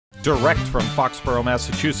Direct from Foxborough,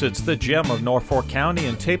 Massachusetts, the gem of Norfolk County,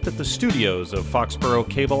 and taped at the studios of Foxborough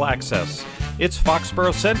Cable Access. It's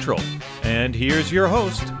Foxborough Central. And here's your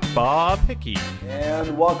host, Bob Hickey.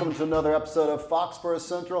 And welcome to another episode of Foxborough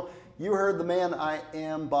Central. You heard the man, I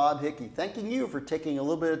am Bob Hickey. Thanking you for taking a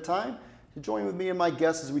little bit of time to join with me and my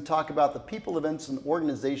guests as we talk about the people, events, and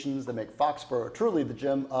organizations that make Foxborough truly the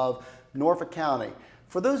gem of Norfolk County.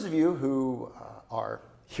 For those of you who are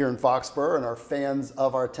here in Foxborough and are fans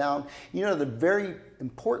of our town, you know the very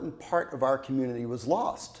important part of our community was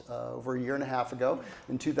lost over a year and a half ago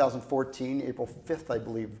in 2014, April 5th, I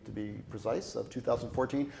believe to be precise, of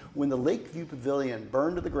 2014, when the Lakeview Pavillion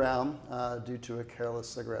burned to the ground due to a careless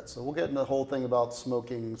cigarette. So we'll get into the whole thing about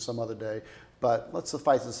smoking some other day, but let's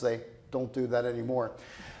suffice to say, don't do that anymore.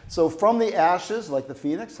 So from the ashes, like the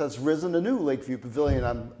phoenix, has risen a new Lakeview Pavilion.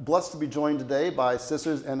 I'm blessed to be joined today by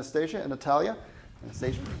sisters Anastasia and Natalia.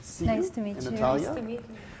 Anastasia, nice to meet you. Natalia, nice to meet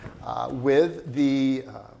you.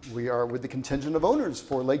 We are with the contingent of owners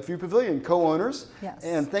for Lakeview Pavilion, co-owners. Yes.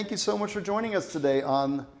 And thank you so much for joining us today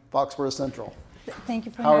on Foxborough Central. Thank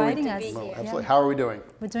you for inviting us. Absolutely. How are we doing?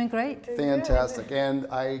 We're doing great. Fantastic. And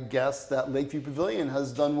I guess that Lakeview Pavilion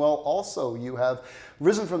has done well also. You have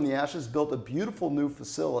risen from the ashes, built a beautiful new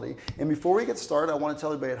facility. And before we get started, I want to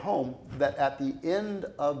tell everybody at home that at the end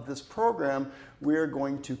of this program, we're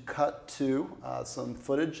going to cut to some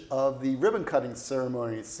footage of the ribbon cutting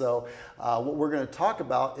ceremony. So what we're going to talk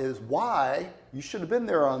about is why you should have been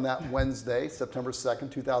there on that Wednesday, September 2nd,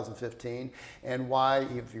 2015, and why,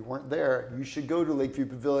 if you weren't there, you should go to Lakeview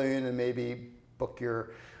Pavilion and maybe book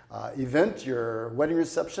your event, your wedding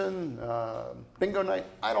reception, bingo night.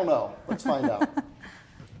 I don't know. Let's find out.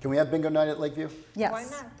 Can we have bingo night at Lakeview? Yes. Why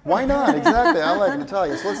not? Why not? Exactly. I like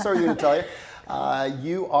Natalia. So let's start with you, Natalia.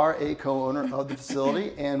 You are a co-owner of the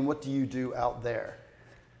facility, and what do you do out there?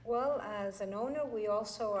 Well, as an owner, we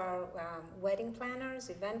also are wedding planners,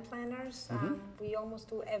 event planners. We almost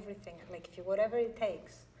do everything at Lakeview, whatever it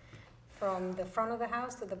takes, from the front of the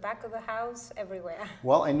house to the back of the house, everywhere.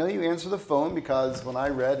 Well, I know you answer the phone because when I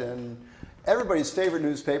read in everybody's favorite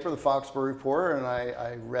newspaper, the Foxborough Reporter, and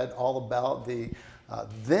I read all about the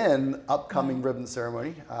then upcoming ribbon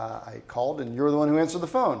ceremony, I called and you're the one who answered the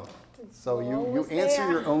phone. So you answer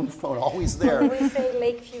your own phone, always there. When we say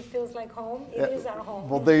Lakeview feels like home, it is our home.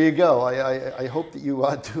 Well, there you go. I hope that you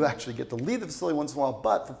do actually get to leave the facility once in a while.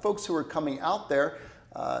 But for folks who are coming out there,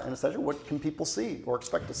 Anastasia, what can people see or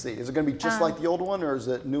expect to see? Is it going to be just like the old one, or is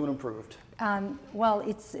it new and improved? Well,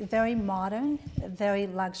 it's very modern, very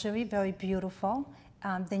luxury, very beautiful.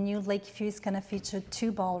 The new Lakeview is going to feature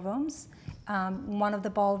 2 ballrooms. One of the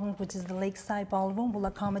ballrooms, which is the Lakeside Ballroom, will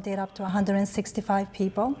accommodate up to 165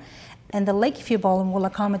 people, and the Lakeview Ballroom will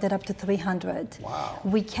accommodate up to 300. Wow.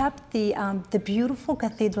 We kept the beautiful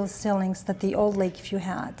cathedral ceilings that the old Lakeview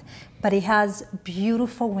had, but it has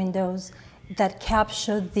beautiful windows that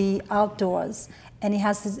capture the outdoors, and it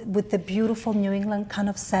has this, with the beautiful New England kind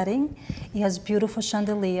of setting. It has beautiful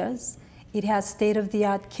chandeliers. It has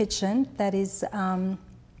state-of-the-art kitchen that is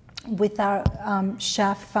with our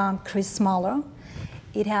chef, Chris Smaller.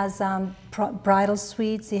 It has bridal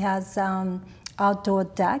suites, it has outdoor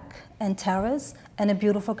deck and terrace, and a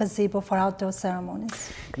beautiful gazebo for outdoor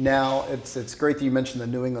ceremonies. Now, it's great that you mentioned the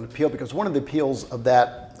New England appeal, because one of the appeals of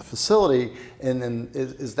that facility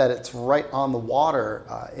is that it's right on the water,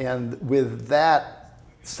 and with that,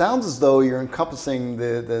 sounds as though you're encompassing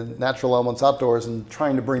the natural elements outdoors and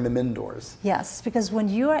trying to bring them indoors. Yes, because when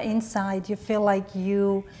you are inside, you feel like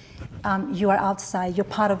you are outside. You're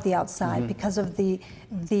part of the outside because of the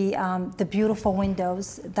beautiful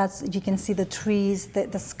windows. You can see the trees,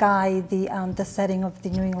 the sky, the setting of the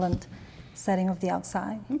New England setting of the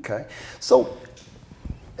outside. Okay, so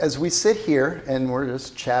as we sit here and we're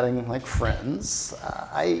just chatting like friends,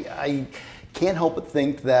 I can't help but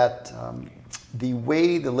think that the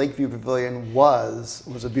way the Lakeview Pavilion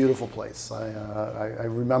was a beautiful place. I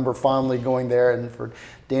remember fondly going there, and for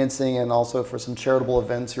dancing and also for some charitable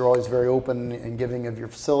events. You're always very open and giving of your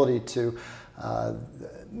facility to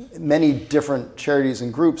many different charities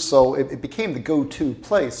and groups, so it became the go-to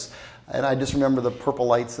place. And I just remember the purple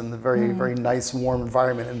lights and the very nice warm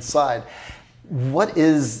environment inside. What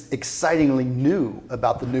is excitingly new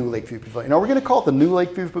about the new Lakeview Pavilion? Are we going to call it the new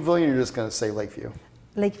Lakeview Pavilion, or you're just going to say Lakeview?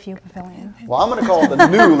 Lakeview Pavillion. Well, I'm going to call it the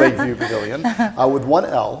new Lakeview Pavillion with one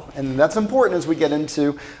L, and that's important as we get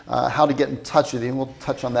into how to get in touch with you, and we'll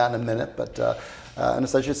touch on that in a minute. But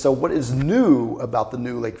Anastasia. So what is new about the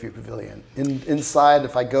new Lakeview Pavilion? Inside,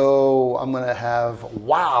 if I go, I'm going to have,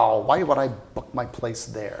 wow, why would I book my place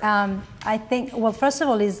there? I think, well, first of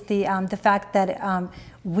all is the fact that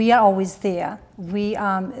we are always there.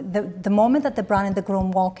 The moment that the bride and the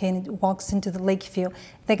groom walks into the Lakeview,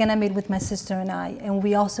 they're going to meet with my sister and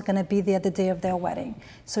we're also going to be there the day of their wedding.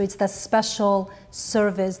 So it's the special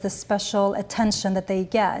service, the special attention that they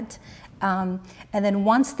get. And then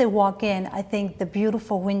once they walk in, I think the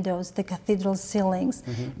beautiful windows, the cathedral ceilings,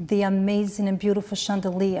 the amazing and beautiful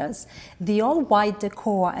chandeliers, the all white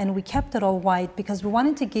decor, and we kept it all white because we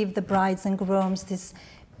wanted to give the brides and grooms this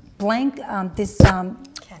blank,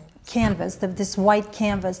 canvas, this white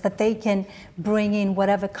canvas that they can bring in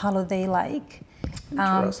whatever color they like.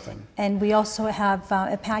 Interesting. And we also have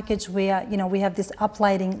a package where, we have this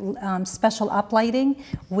uplighting, special uplighting,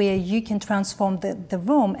 where you can transform the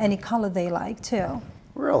room any color they like too.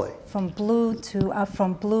 Really? From blue,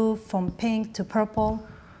 from pink to purple.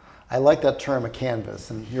 I like that term, a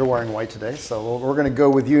canvas, and you're wearing white today, so we're going to go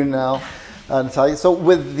with you now, Natalia. So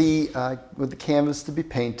with the canvas to be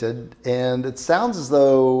painted, and it sounds as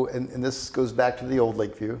though, and this goes back to the old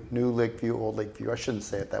Lakeview, new Lakeview, old Lakeview. I shouldn't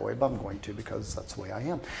say it that way, but I'm going to because that's the way I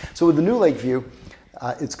am. So with the new Lakeview,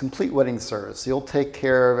 it's complete wedding service. You'll take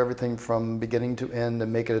care of everything from beginning to end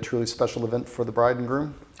and make it a truly special event for the bride and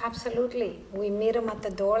groom? Absolutely. We meet them at the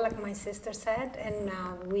door, like my sister said, and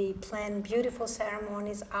we plan beautiful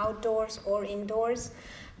ceremonies outdoors or indoors.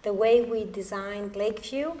 The way we designed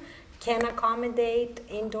Lakeview can accommodate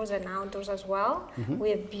indoors and outdoors as well. We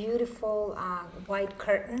have beautiful white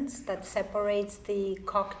curtains that separates the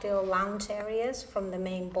cocktail lounge areas from the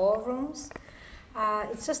main ballrooms.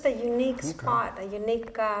 It's just a unique spot, a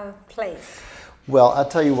unique place. Well, I'll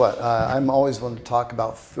tell you what, I'm always one to talk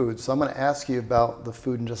about food, so I'm going to ask you about the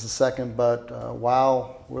food in just a second, but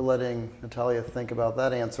while we're letting Natalia think about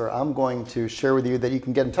that answer, I'm going to share with you that you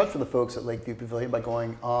can get in touch with the folks at Lakeview Pavilion by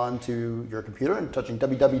going on to your computer and touching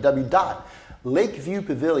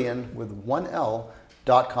www.lakeviewpavilion with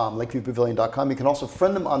 1L.com, lakeviewpavilion.com. You can also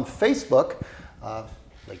friend them on Facebook,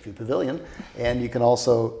 Lakeview Pavilion, and you can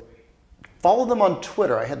also follow them on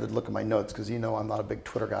Twitter. I had to look at my notes because I'm not a big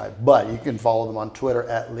Twitter guy, but you can follow them on Twitter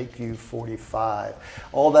at Lakeview45.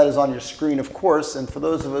 All that is on your screen, of course, and for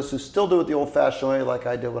those of us who still do it the old-fashioned way, like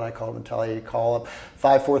I did when I called Natalia, you call up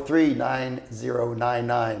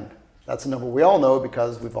 543-9099. That's a number we all know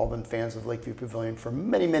because we've all been fans of Lakeview Pavilion for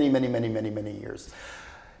many, many, many, many, many, many years.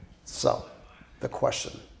 So, the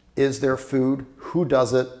question, is there food? Who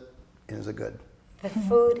does it? And is it good? The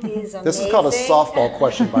food is amazing. This is called a softball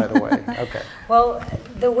question, by the way. Okay. Well,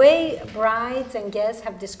 the way brides and guests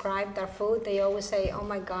have described our food, they always say, oh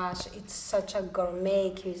my gosh, it's such a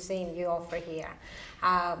gourmet cuisine you offer here.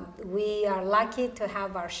 We are lucky to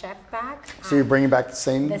have our chef back. So you're bringing back the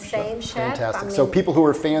same chef? Fantastic. So people who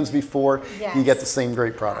were fans before, yes, you get the same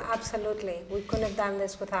great product. Absolutely. We couldn't have done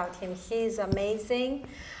this without him. He's amazing.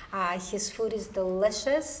 His food is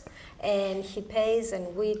delicious. And he pays,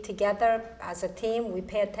 and we together as a team, we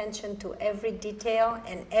pay attention to every detail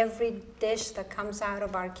and every dish that comes out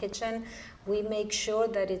of our kitchen. We make sure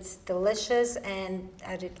that it's delicious and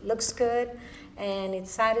that it looks good and it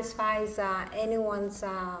satisfies anyone's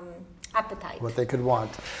appetite. What they could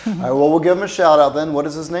want. All right, well, we'll give him a shout out then. What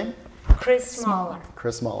is his name? Chris Smaller.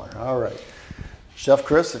 Chris Smaller. All right. Chef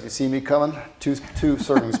Chris, if you see me coming, two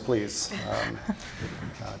servings, please.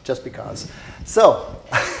 Just because. So,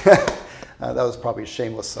 that was probably a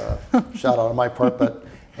shameless shout out on my part, but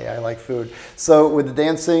hey, I like food. So with the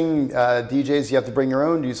dancing, DJs, you have to bring your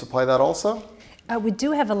own. Do you supply that also? We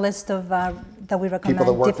do have a list of that we recommend,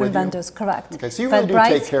 people that work different with you? vendors, correct. Okay, so you really do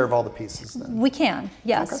take care of all the pieces then? We can,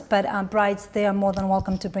 yes, okay, but brides, they are more than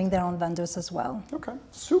welcome to bring their own vendors as well. Okay,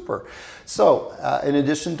 super. So in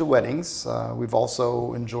addition to weddings, we've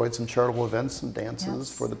also enjoyed some charitable events, some dances,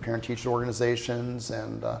 yes, for the parent-teacher organizations,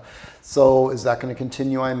 and so is that going to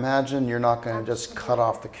continue, I imagine? You're not going to just cut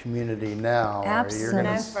off the community now. Absolutely.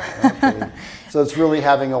 Okay. So it's really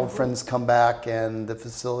having old friends come back, and the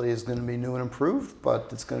facility is going to be new and improved, but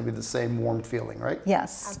it's going to be the same warm feeling, right?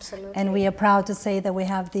 Yes. Absolutely. And we are proud to say that we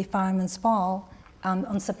have the Fireman's Ball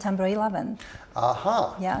on September 11th.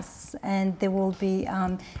 Aha. Yes, and there will be,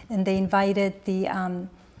 and they invited the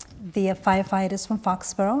firefighters from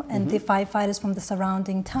Foxborough and the firefighters from the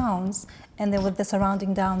surrounding towns, and there were the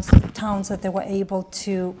surrounding towns that they were able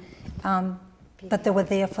to, but they were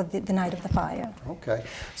there for the night of the fire. Okay,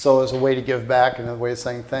 so as a way to give back and a way of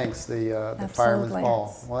saying thanks, the Fireman's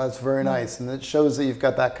Ball. Well, that's very nice, and it shows that you've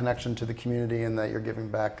got that connection to the community and that you're giving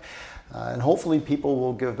back. And hopefully people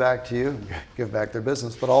will give back to you, give back their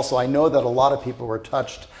business. But also I know that a lot of people were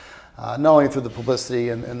touched not only through the publicity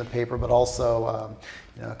in the paper, but also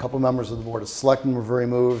a couple members of the Board of Selectmen were very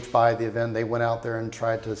moved by the event. They went out there and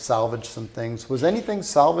tried to salvage some things. Was anything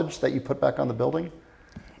salvaged that you put back on the building?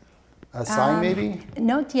 A sign, maybe?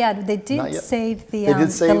 Not yet. They did save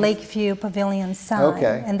the Lakeview Pavillion sign.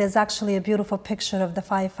 Okay. And there's actually a beautiful picture of the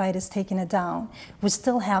firefighters taking it down. We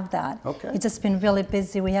still have that. Okay. It's just been really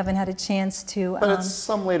busy. We haven't had a chance to... But at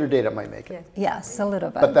some later date it might make it. Yes, a little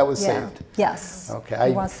bit. But that was saved? Yes. Okay.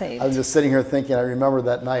 It was saved. I was just sitting here thinking, I remember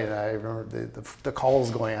that night, and I remember the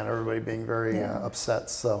calls going on, everybody being very upset.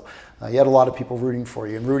 So you had a lot of people rooting for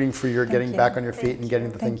you and rooting for your getting back on your feet and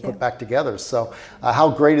getting the thing put back together. So how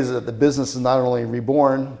great is it that the business is not only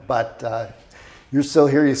reborn, but you're still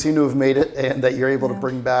here, you seem to have made it, and that you're able to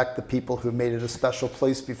bring back the people who made it a special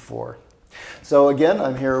place before. So again,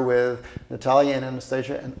 I'm here with Natalia and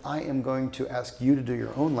Anastasia, and I am going to ask you to do your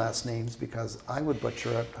own last names because I would butcher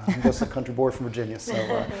it. I'm just a country boy from Virginia. So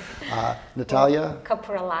Natalia?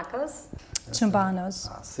 Capralacos. Chumbanos.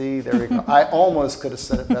 See, there we go. I almost could have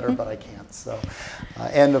said it better, but I can't. So,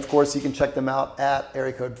 and of course, you can check them out at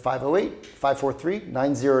area code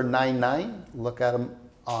 508-543-9099. Look at them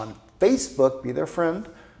on Facebook. Be their friend.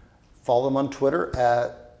 Follow them on Twitter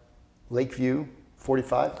at Lakeview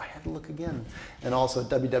 45. I had to look again. And also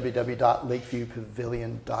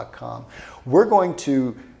www.lakeviewpavilion.com. We're going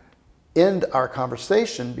to end our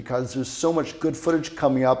conversation because there's so much good footage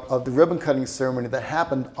coming up of the ribbon cutting ceremony that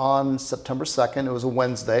happened on September 2nd. It was a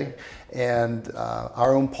Wednesday, and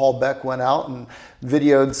our own Paul Beck went out and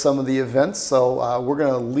videoed some of the events. So we're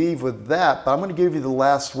going to leave with that, but I'm going to give you the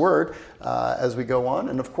last word as we go on.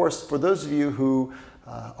 And of course, for those of you who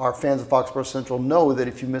are fans of Foxborough Central, know that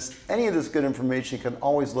if you missed any of this good information, you can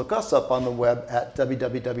always look us up on the web at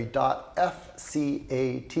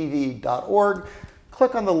www.fcatv.org.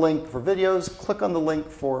 Click on the link for videos, click on the link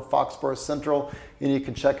for Foxborough Central, and you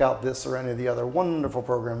can check out this or any of the other wonderful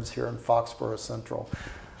programs here in Foxborough Central.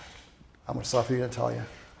 I'm going to stop for you, Natalia.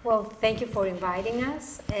 Well, thank you for inviting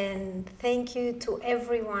us, and thank you to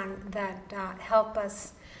everyone that helped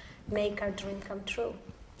us make our dream come true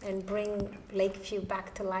and bring Lakeview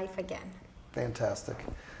back to life again. Fantastic.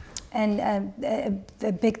 And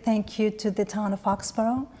a big thank you to the town of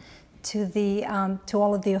Foxborough, to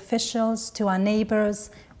all of the officials, to our neighbors.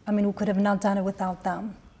 I mean, we could have not done it without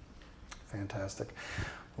them. Fantastic.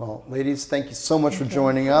 Well, ladies, thank you so much for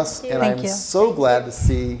joining us. And Thank I'm you. so glad to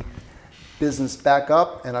see business back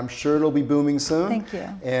up, and I'm sure it'll be booming soon. Thank you.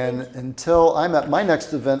 And until I'm at my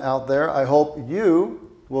next event out there, I hope you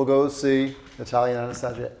will go see Natalia and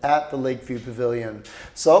Anastasia at the Lakeview Pavilion.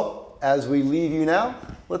 So, as we leave you now,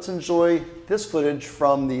 let's enjoy this footage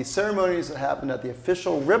from the ceremonies that happened at the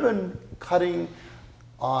official ribbon cutting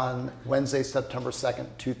on Wednesday, September 2nd,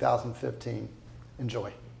 2015.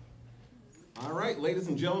 Enjoy. All right, ladies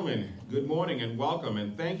and gentlemen, good morning and welcome,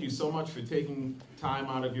 and thank you so much for taking time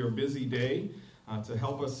out of your busy day to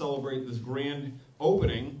help us celebrate this grand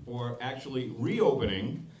opening, or actually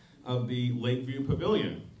reopening, of the Lakeview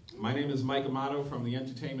Pavilion. My name is Mike Amato from the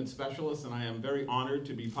Entertainment Specialist, and I am very honored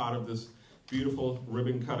to be part of this beautiful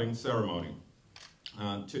ribbon cutting ceremony.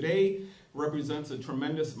 Today represents a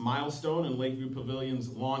tremendous milestone in Lakeview Pavilion's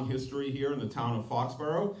long history here in the town of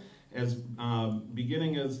Foxborough, as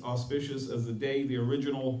beginning as auspicious as the day the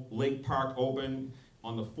original Lake Park opened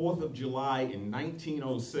on the 4th of July in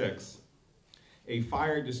 1906. A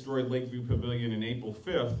fire destroyed Lakeview Pavilion in April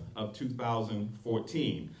 5th of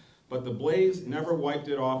 2014. But the blaze never wiped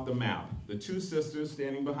it off the map. The two sisters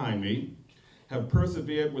standing behind me have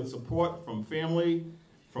persevered with support from family,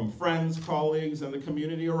 from friends, colleagues, and the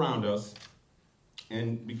community around us.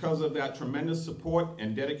 And because of that tremendous support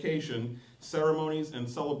and dedication, ceremonies and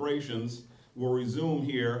celebrations will resume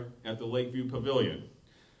here at the Lakeview Pavilion.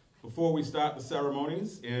 Before we start the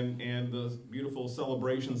ceremonies and the beautiful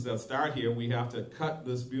celebrations that start here, we have to cut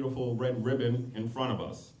this beautiful red ribbon in front of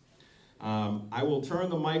us. I will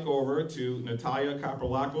turn the mic over to Natalia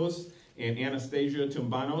Capralacos and Anastasia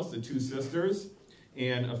Tumbanos, the two sisters,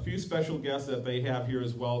 and a few special guests that they have here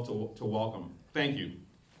as well to welcome. Thank you.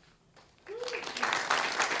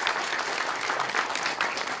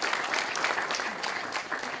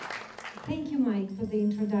 Thank you, Mike, for the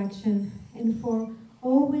introduction and for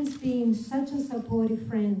always being such a supportive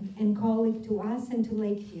friend and colleague to us and to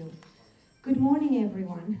Lakeview. Good morning,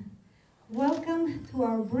 everyone. Welcome to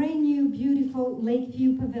our brand new, beautiful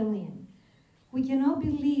Lakeview Pavilion. We cannot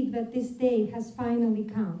believe that this day has finally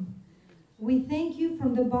come. We thank you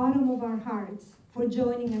from the bottom of our hearts for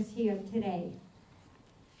joining us here today.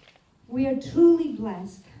 We are truly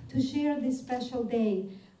blessed to share this special day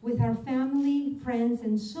with our family, friends,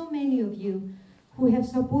 and so many of you who have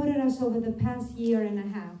supported us over the past year and a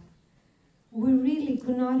half. We really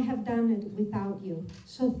could not have done it without you.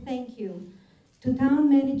 So thank you to Town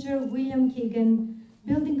Manager William Keegan,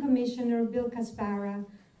 Building Commissioner Bill Caspara,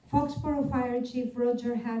 Foxborough Fire Chief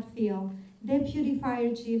Roger Hatfield, Deputy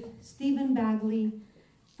Fire Chief Stephen Bagley,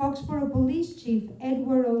 Foxborough Police Chief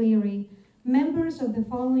Edward O'Leary, members of the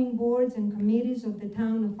following boards and committees of the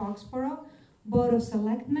Town of Foxborough: Board of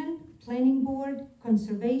Selectmen, Planning Board,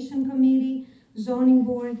 Conservation Committee, Zoning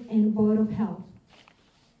Board, and Board of Health.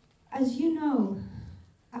 As you know,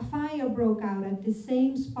 a fire broke out at the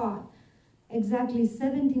same spot exactly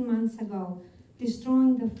 17 months ago,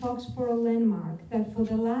 destroying the Foxborough landmark that for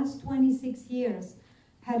the last 26 years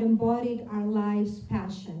had embodied our life's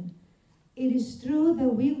passion. It is true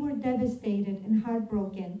that we were devastated and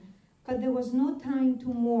heartbroken, but there was no time to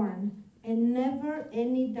mourn and never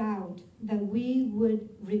any doubt that we would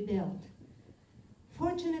rebuild.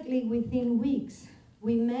 Fortunately, within weeks,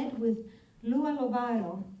 we met with Lou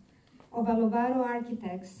Alovaro of Alovaro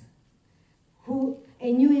Architects, who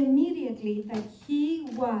knew immediately that he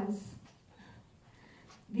was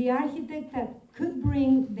the architect that could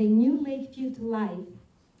bring the new Lakeview to life.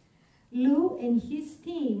 Lou and his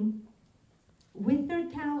team, with their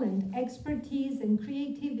talent, expertise, and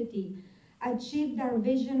creativity, achieved our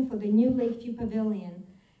vision for the new Lakeview Pavillion,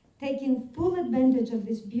 taking full advantage of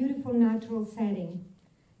this beautiful natural setting.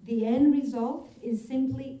 The end result is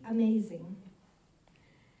simply amazing.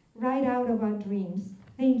 Right out of our dreams.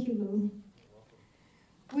 Thank you, Lou.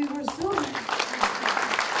 We were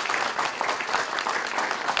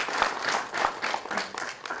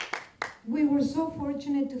so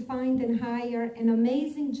fortunate to find and hire an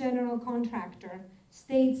amazing general contractor,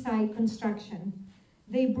 Stateside Construction.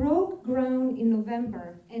 They broke ground in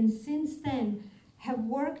November and since then have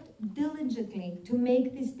worked diligently to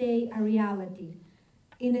make this day a reality.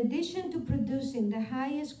 In addition to producing the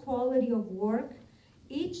highest quality of work,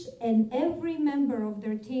 each and every member of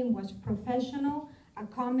their team was professional,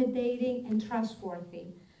 accommodating, and trustworthy.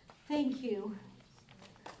 Thank you.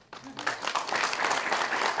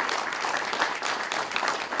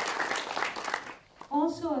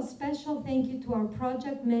 Also, a special thank you to our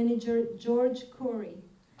project manager, George Curry.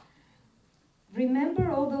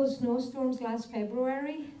 Remember all those snowstorms last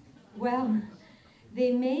February? Well,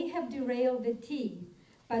 they may have derailed the tea,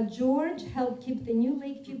 but George helped keep the new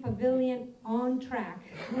Lakeview Pavillion on track.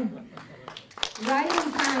 Right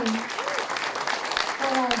in time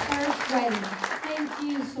for our first wedding. Thank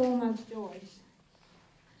you so much, George.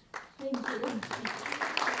 Thank you.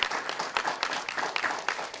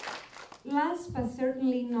 Last but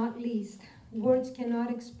certainly not least, words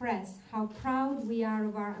cannot express how proud we are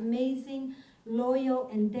of our amazing, loyal,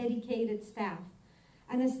 and dedicated staff.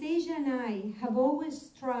 Anastasia and I have always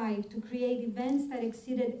strived to create events that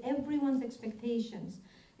exceeded everyone's expectations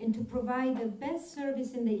and to provide the best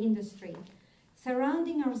service in the industry.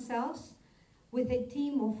 Surrounding ourselves with a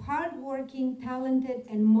team of hardworking, talented,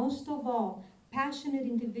 and most of all, passionate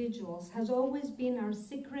individuals has always been our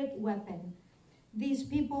secret weapon. These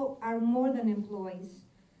people are more than employees,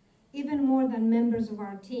 even more than members of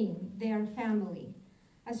our team. They are family.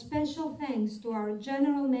 A special thanks to our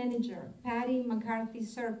General Manager, Patty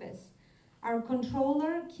McCarthy-Serpis, our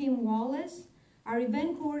Controller, Kim Wallace, our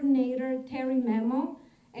Event Coordinator, Terry Memo,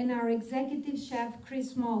 and our Executive Chef,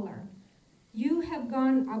 Chris Moller. You have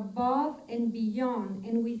gone above and beyond,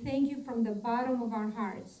 and we thank you from the bottom of our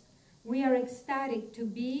hearts. We are ecstatic to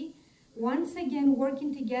be once again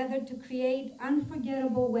working together to create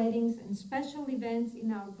unforgettable weddings and special events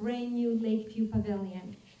in our brand new Lakeview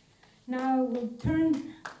Pavillion. Now I will turn,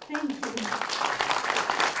 thank you.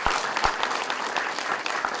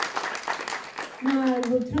 Now I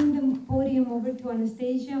will turn the podium over to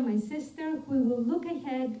Anastasia, my sister, who will look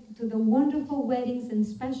ahead to the wonderful weddings and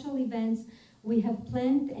special events we have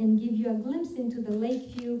planned and give you a glimpse into the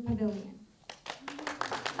Lakeview Pavillion.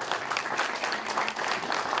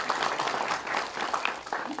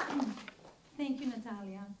 Thank you,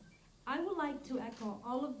 Natalia. I would like to echo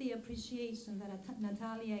all of the appreciation that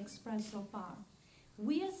Natalia expressed so far.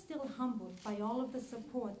 We are still humbled by all of the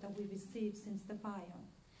support that we received since the fire.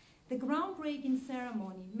 The groundbreaking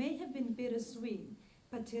ceremony may have been bittersweet,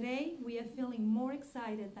 but today we are feeling more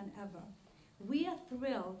excited than ever. We are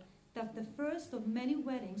thrilled that the first of many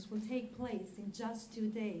weddings will take place in just 2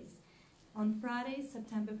 days, on Friday,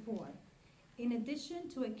 September 4th. In addition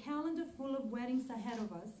to a calendar full of weddings ahead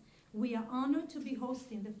of us, we are honored to be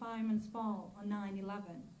hosting the Fireman's Ball on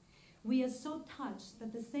 9/11. We are so touched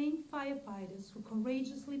that the same firefighters who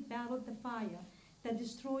courageously battled the fire that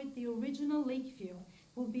destroyed the original Lakeview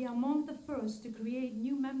will be among the first to create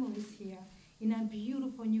new memories here in a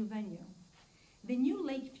beautiful new venue. The new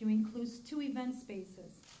Lakeview includes 2 event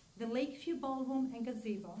spaces, the Lakeview Ballroom and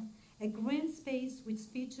Gazebo, a grand space which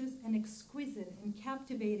features an exquisite and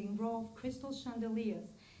captivating row of crystal chandeliers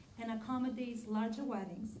and accommodates larger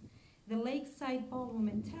weddings, the Lakeside Ballroom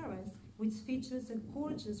and Terrace, which features a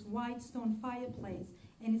gorgeous white stone fireplace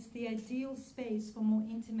and is the ideal space for more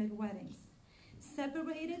intimate weddings.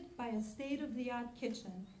 Separated by a state-of-the-art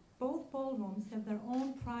kitchen, both ballrooms have their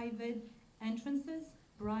own private entrances,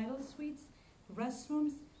 bridal suites,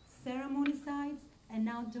 restrooms, ceremony sites, and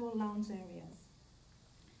outdoor lounge areas.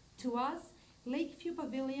 To us, Lakeview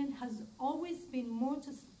Pavillion has always been more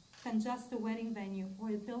than just a wedding venue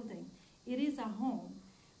or a building. It is a home.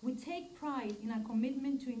 We take pride in our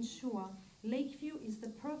commitment to ensure Lakeview is the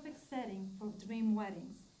perfect setting for dream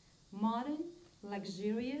weddings. Modern,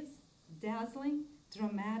 luxurious, dazzling,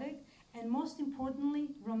 dramatic, and most importantly,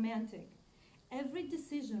 romantic. Every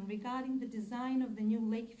decision regarding the design of the new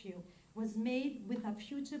Lakeview was made with our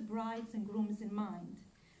future brides and grooms in mind.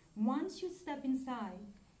 Once you step inside,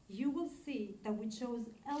 you will see that we chose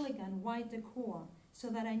elegant white decor so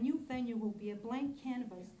that our new venue will be a blank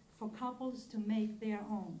canvas for couples to make their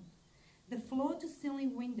own. The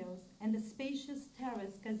floor-to-ceiling windows and the spacious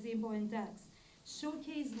terrace, gazebo, and decks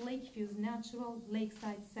showcase Lakeview's natural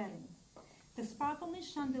lakeside setting. The sparkling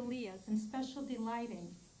chandeliers and specialty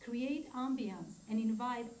lighting create ambiance and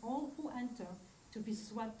invite all who enter to be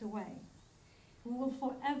swept away. We will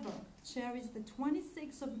forever cherish the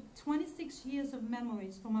 26 years of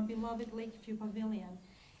memories from our beloved Lakeview Pavillion,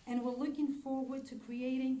 and we're looking forward to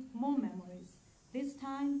creating more memories, this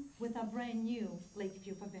time with our brand new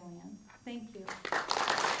Lakeview Pavillion. Thank you.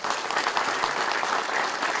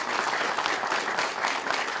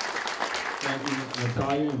 Thank you,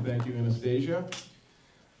 Natalia, and thank you, Anastasia.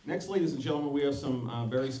 Next, ladies and gentlemen, we have some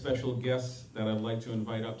very special guests that I'd like to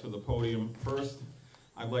invite up to the podium. First,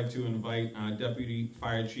 I'd like to invite Deputy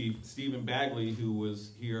Fire Chief Stephen Bagley, who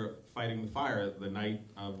was here fighting the fire the night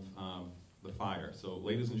of the fire. So,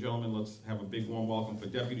 ladies and gentlemen, let's have a big warm welcome for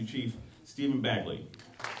Deputy Chief Stephen Bagley.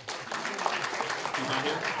 He's not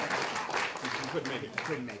here? He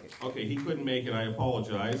couldn't make it. Okay, he couldn't make it. I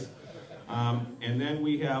apologize. And then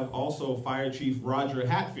we have also Fire Chief Roger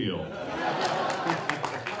Hatfield.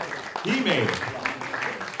 He made it.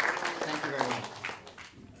 Thank you very much.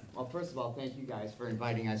 Well, first of all, thank you guys for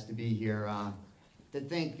inviting us to be here. To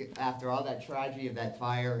think, after all that tragedy of that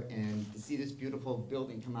fire, and to see this beautiful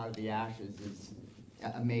building come out of the ashes is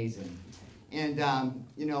amazing. And,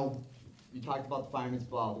 you know, you talked about the Fireman's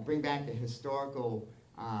Ball. To bring back the historical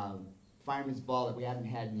Fireman's Ball that we haven't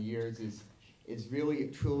had in years is really,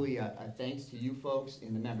 truly a thanks to you folks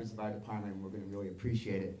and the members of our department, and we're going to really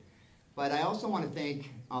appreciate it. But I also want to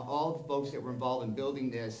thank all the folks that were involved in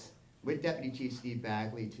building this with Deputy Chief Steve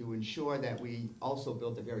Bagley to ensure that we also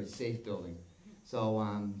built a very safe building. So,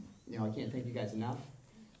 you know, I can't thank you guys enough.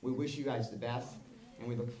 We wish you guys the best, and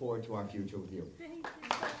we look forward to our future with you.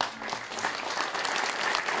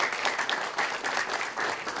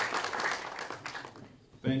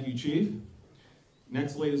 Thank you, Chief.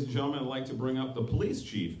 Next, ladies and gentlemen, I'd like to bring up the Police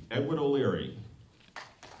Chief, Edward O'Leary.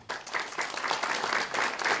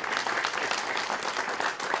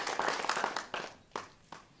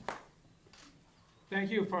 Thank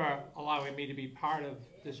you for allowing me to be part of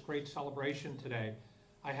this great celebration today.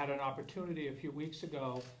 I had an opportunity a few weeks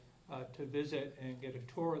ago to visit and get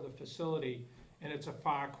a tour of the facility, and it's a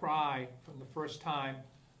far cry from the first time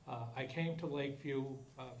I came to Lakeview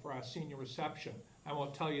for our senior reception. I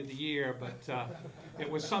won't tell you the year, but it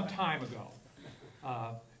was some time ago.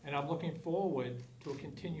 And I'm looking forward to a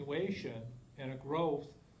continuation and a growth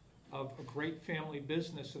of a great family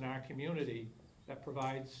business in our community that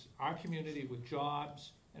provides our community with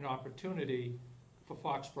jobs and opportunity for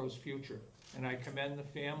Foxborough's future. And I commend the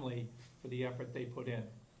family for the effort they put in.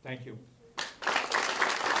 Thank you.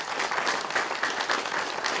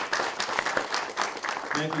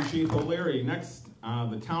 Thank you, Chief O'Leary. Next,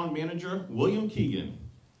 the Town Manager, William Keegan.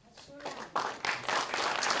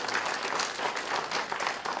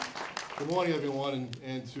 Good morning, everyone,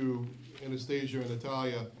 and to Anastasia and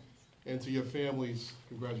Natalia, and to your families,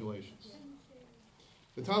 congratulations.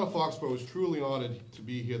 The town of Foxborough is truly honored to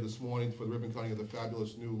be here this morning for the ribbon cutting of the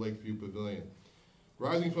fabulous new Lakeview Pavillion.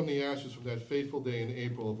 Rising from the ashes from that fateful day in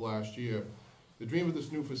April of last year, the dream of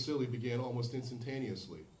this new facility began almost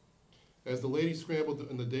instantaneously. As the ladies scrambled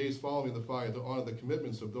in the days following the fire to honor the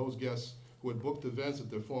commitments of those guests who had booked events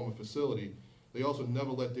at their former facility, they also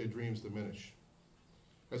never let their dreams diminish.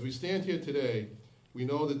 As we stand here today, we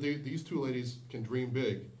know that these two ladies can dream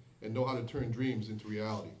big and know how to turn dreams into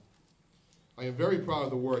reality. I am very proud of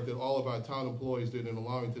the work that all of our town employees did in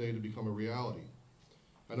allowing today to become a reality.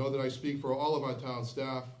 I know that I speak for all of our town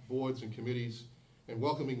staff, boards, and committees and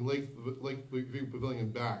welcoming Lakeview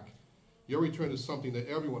Pavillion back. Your return is something that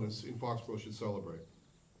everyone in Foxborough should celebrate.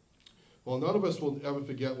 While none of us will ever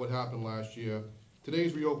forget what happened last year,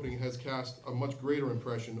 today's reopening has cast a much greater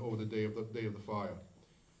impression over the day of the fire.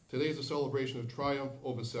 Today is a celebration of triumph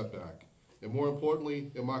over setback, and more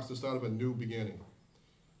importantly, it marks the start of a new beginning.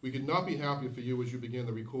 We could not be happier for you as you begin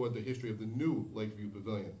to record the history of the new Lakeview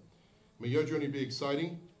Pavillion. May your journey be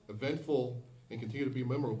exciting, eventful, and continue to be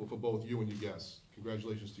memorable for both you and your guests.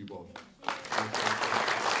 Congratulations to you both.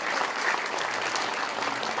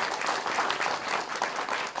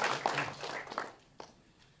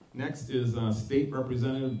 Next is State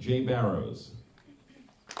Representative Jay Barrows.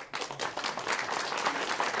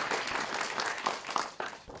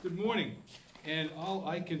 Good morning, and all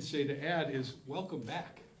I can say to add is welcome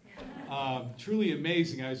back. Truly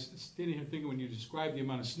amazing. I was standing here thinking when you described the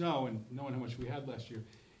amount of snow and knowing how much we had last year,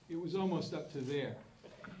 it was almost up to there.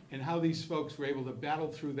 And how these folks were able to battle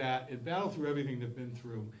through that and battle through everything they've been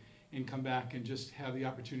through and come back and just have the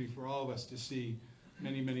opportunity for all of us to see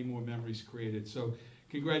many, many more memories created. So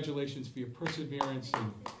congratulations for your perseverance,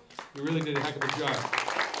 and you really did a heck of a job.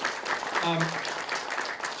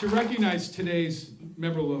 To recognize today's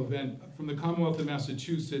memorable event from the Commonwealth of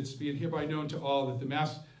Massachusetts, be it hereby known to all that the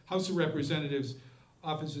Mass House of Representatives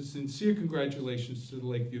offers a sincere congratulations to the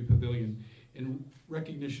Lakeview Pavillion in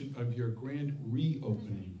recognition of your grand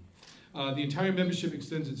reopening. The entire membership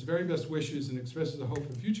extends its very best wishes and expresses a hope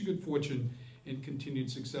for future good fortune and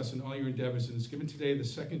continued success in all your endeavors, and it's given today, the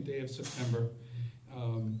 2nd day of September,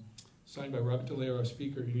 signed by Robert DeLaire, our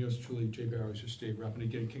speaker, and yours truly, Jay Barrows, your state rep. And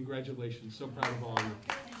again, congratulations. So proud of all of you.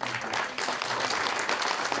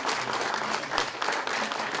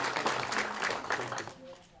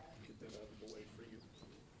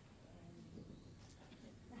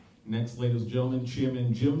 Next, ladies and gentlemen,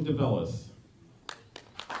 Chairman Jim DeVellis.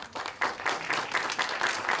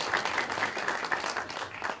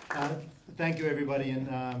 Thank you, everybody, and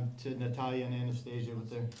to Natalia and Anastasia with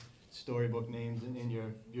their storybook names and your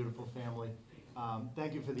beautiful family.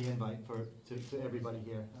 Thank you for the invite to everybody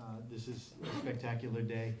here. This is a spectacular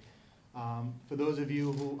day. For those of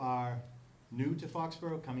you who are new to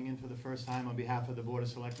Foxborough, coming in for the first time, on behalf of the Board of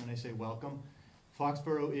Selectmen, I say welcome.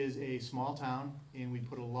 Foxborough is a small town, and we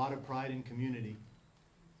put a lot of pride in community.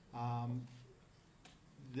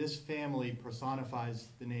 This family personifies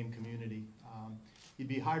the name community. You'd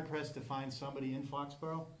be hard-pressed to find somebody in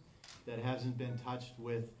Foxborough that hasn't been touched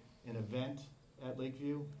with an event at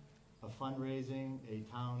Lakeview, a fundraising, a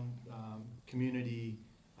town community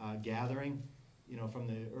gathering, you know, from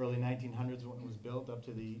the early 1900s when it was built up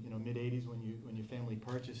to the mid-80s when your family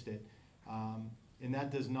purchased it. And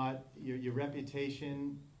that does not, your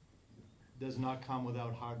reputation does not come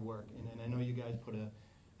without hard work. And I know you guys put a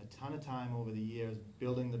ton of time over the years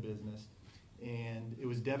building the business, and it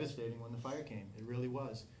was devastating when the fire came. It really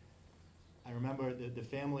was. I remember the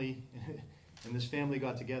family, and this family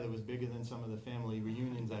got together, was bigger than some of the family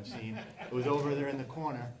reunions I've seen. It was over there in the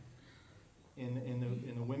corner, and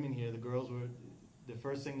the women here, the girls were, the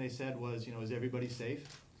first thing they said was, is everybody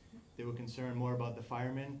safe? They were concerned more about the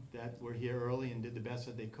firemen that were here early and did the best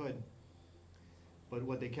that they could. But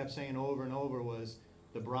what they kept saying over and over was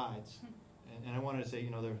the brides. And I wanted to say,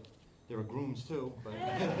 there were grooms too, but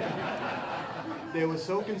they were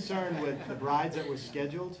so concerned with the brides that were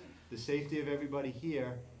scheduled, the safety of everybody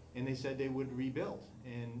here, and they said they would rebuild.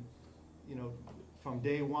 And, from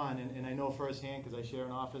day one, and I know firsthand because I share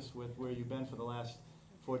an office with where you've been for the last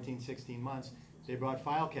 14, 16 months, they brought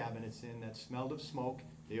file cabinets in that smelled of smoke.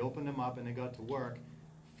 They opened them up and they got to work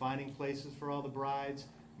finding places for all the brides,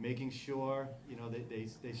 making sure,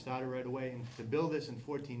 they started right away. And to build this in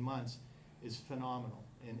 14 months is phenomenal.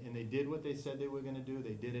 And they did what they said they were going to do.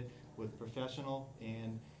 They did it with professional.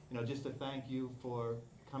 And, just to thank you for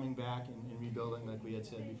coming back and rebuilding like we had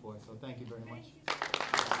said before. So thank you very much.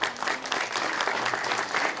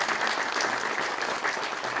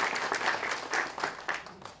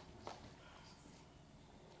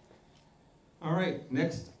 All right,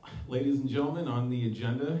 next, ladies and gentlemen, on the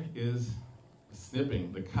agenda is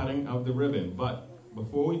snipping, the cutting of the ribbon. But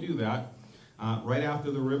before we do that, right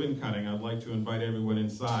after the ribbon cutting, I'd like to invite everyone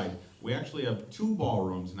inside. We actually have 2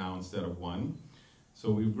 ballrooms now instead of 1,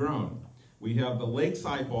 so we've grown. We have the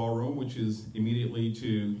Lakeside Ballroom, which is immediately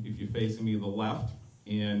to, if you're facing me, the left,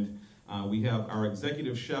 and we have our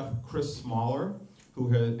executive chef, Chris Smaller,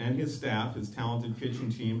 and his staff, his talented kitchen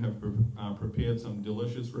team, have prepared some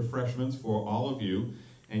delicious refreshments for all of you.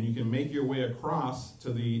 And you can make your way across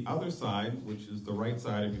to the other side, which is the right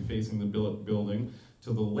side if you're facing the building,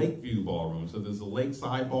 to the Lakeview Ballroom. So there's the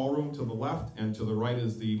Lakeside Ballroom to the left, and to the right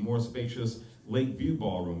is the more spacious Lakeview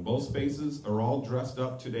Ballroom. Both spaces are all dressed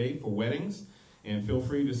up today for weddings, and feel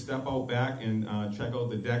free to step out back and check out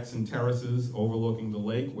the decks and terraces overlooking the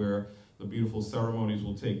lake where the beautiful ceremonies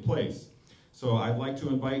will take place. So I'd like to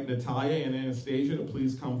invite Natalia and Anastasia to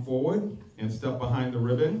please come forward and step behind the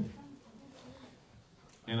ribbon.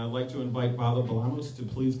 And I'd like to invite Father Bolanos to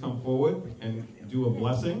please come forward and do a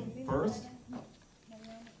blessing first.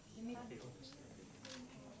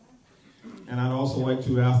 And I'd also like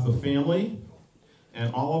to ask the family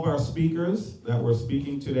and all of our speakers that were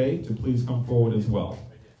speaking today to please come forward as well.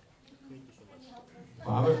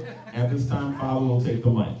 Father, at this time, Father will take the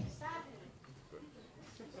mic.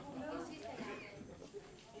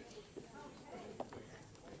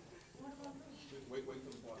 Wait for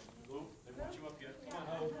the boss. Lou, they want you up yet.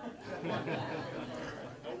 Come on,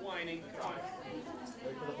 no whining. Come on.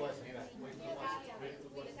 Wait for the blessing. Wait for the blessing. Wait for the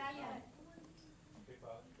blessing.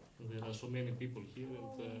 There are so many people here,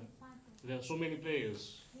 and there are so many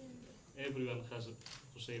prayers. Everyone has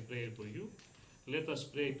to say a prayer for you. Let us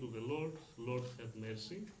pray to the Lord. Lord, have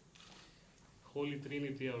mercy. Holy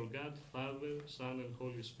Trinity, our God, Father, Son, and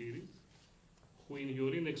Holy Spirit, who in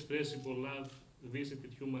your inexpressible love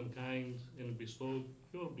visited humankind and bestowed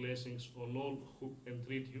your blessings on all who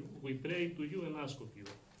entreat you, we pray to you and ask of you.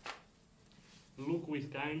 Look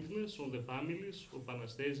with kindness on the families of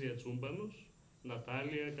Anastasia Tsumbanos,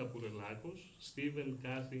 Natalia Kapurelakos, Stephen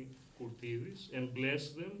Kathy Kurtidis, and bless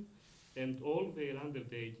them and all their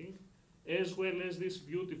undertaking, as well as this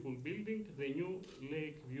beautiful building, the new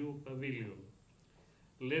Lakeview Pavillion.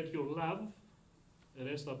 Let your love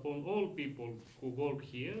rest upon all people who work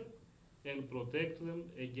here and protect them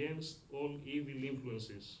against all evil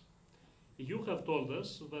influences. You have told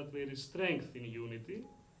us that there is strength in unity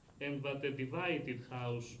and that a divided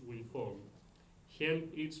house will fall.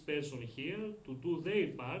 Help each person here to do their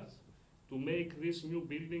part to make this new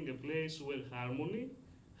building a place where harmony,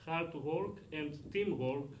 hard work, and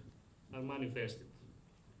teamwork are manifested.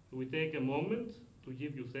 We take a moment to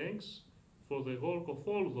give you thanks for the work of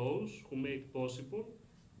all those who made possible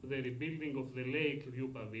the rebuilding of the Lakeview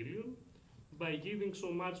Pavilion by giving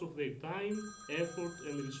so much of their time, effort,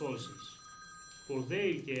 and resources. For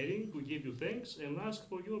their caring, we give you thanks and ask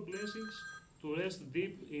for your blessings to rest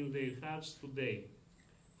deep in their hearts today.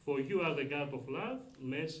 For you are the God of love,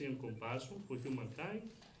 mercy, and compassion for humankind,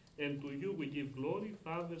 and to you we give glory,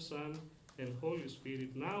 Father, Son, and Holy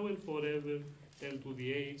Spirit, now and forever, and to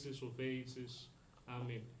the ages of ages.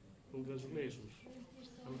 Amen. Congratulations.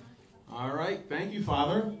 All right, thank you,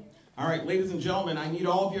 Father. All right, ladies and gentlemen, I need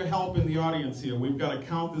all of your help in the audience here. We've got to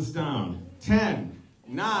count this down. 10,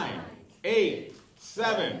 9, 8,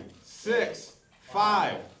 7, 6,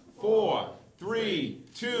 5, 4, 3,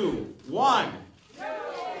 2, 1.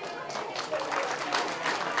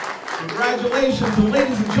 Congratulations, and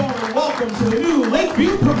ladies and gentlemen, welcome to the new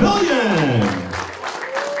Lakeview Pavillion.